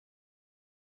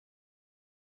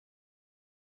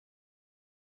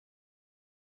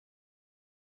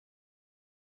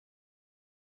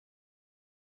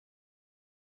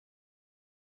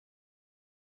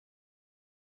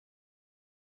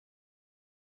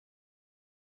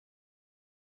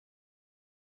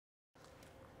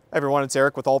Hey everyone, it's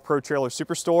Eric with All Pro Trailer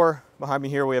Superstore. Behind me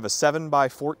here we have a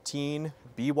 7x14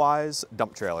 BWise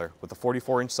dump trailer with the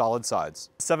 44-inch solid sides.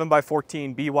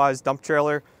 7x14 BWise dump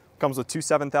trailer comes with two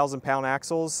 7,000-pound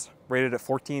axles rated at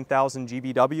 14,000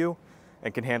 GVW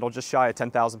and can handle just shy of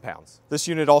 10,000 pounds. This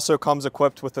unit also comes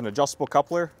equipped with an adjustable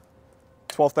coupler,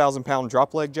 12,000-pound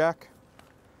drop leg jack,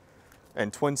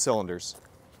 and twin cylinders.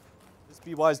 This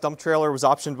BWise dump trailer was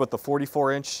optioned with the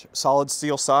 44-inch solid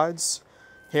steel sides,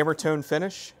 hammer tone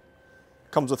finish.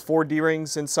 Comes with 4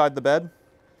 D-rings inside the bed.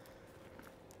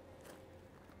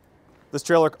 This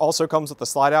trailer also comes with the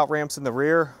slide out ramps in the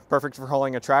rear, perfect for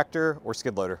hauling a tractor or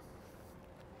skid loader.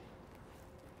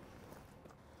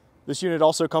 This unit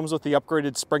also comes with the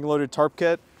upgraded spring-loaded tarp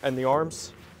kit and the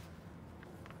arms.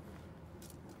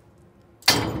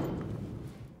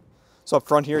 So up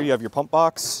front here you have your pump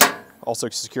box, also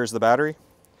secures the battery.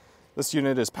 This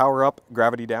unit is power up,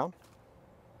 gravity down.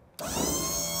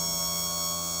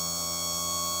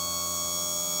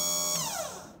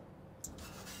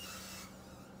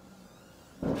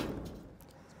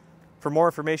 For more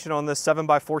information on this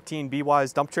 7x14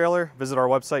 BWise dump trailer, visit our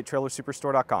website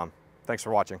trailersuperstore.com. Thanks for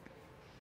watching.